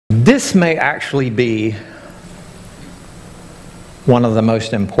This may actually be one of the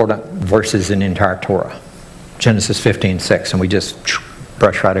most important verses in the entire Torah. Genesis 15:6, and we just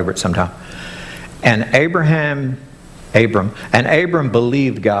brush right over it sometime. And Abram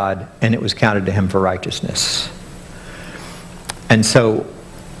believed God, and it was counted to him for righteousness. And so,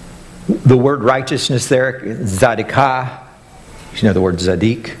 the word righteousness there, zadikah, you know the word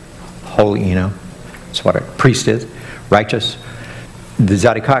zadik, holy, you know, it's what a priest is, righteous. The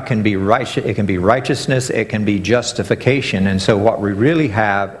zadikah can be righteous, it can be righteousness, it can be justification. And so what we really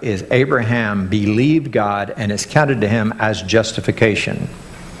have is Abraham believed God, and it's counted to him as justification.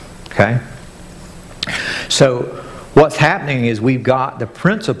 Okay? So what's happening is we've got the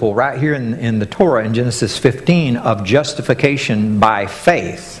principle right here in the Torah in Genesis 15 of justification by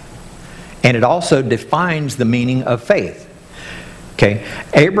faith. And it also defines the meaning of faith. Okay?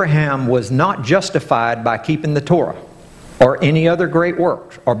 Abraham was not justified by keeping the Torah or any other great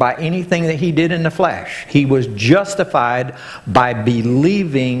works or by anything that he did in the flesh. He was justified by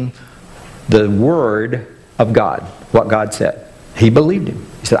believing the Word of God, what God said. He believed Him.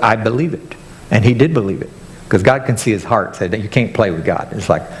 He said, I believe it. And he did believe it. Because God can see his heart. Say that you can't play with God. It's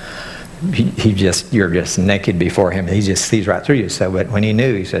like you're just naked before him. He just sees right through you. So but when he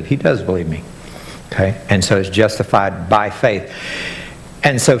knew, he said, he does believe me. Okay? And so it's justified by faith.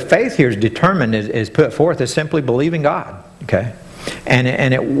 And so faith here is determined, is put forth as simply believing God. Okay?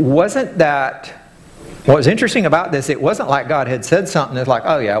 And it wasn't that, what was interesting about this, it wasn't like God had said something that's like,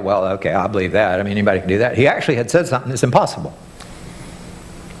 oh yeah, well, okay, I believe that. I mean, anybody can do that. He actually had said something that's impossible.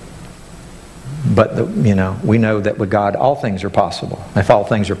 But, we know that with God, all things are possible. If all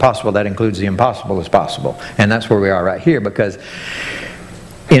things are possible, that includes the impossible as possible. And that's where we are right here because,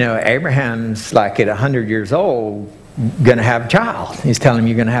 Abraham's like at 100 years old, going to have a child. He's telling him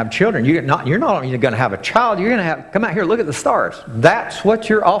you're going to have children. You're not only going to have a child, you're going to have, come out here, look at the stars. That's what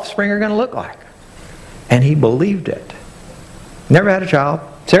your offspring are going to look like. And he believed it. Never had a child.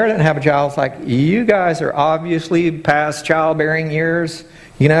 Sarah didn't have a child. It's like, you guys are obviously past childbearing years,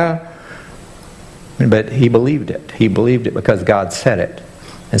 But he believed it. He believed it because God said it.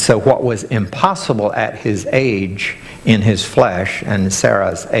 And so what was impossible at his age in his flesh and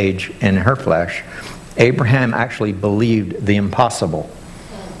Sarah's age in her flesh, Abraham actually believed the impossible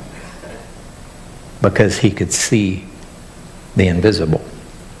because he could see the invisible.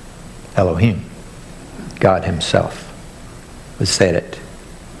 Elohim, God himself, said it.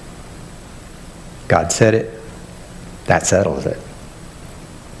 God said it, that settles it.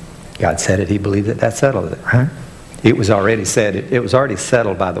 God said it, he believed it, that settles it, right? It was already said, it was already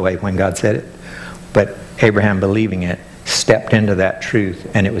settled, by the way, when God said it. But Abraham, believing it, stepped into that truth,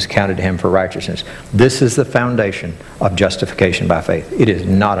 and it was counted to him for righteousness. This is the foundation of justification by faith. It is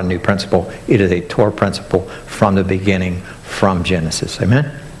not a new principle. It is a Torah principle from the beginning, from Genesis.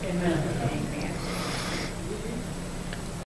 Amen?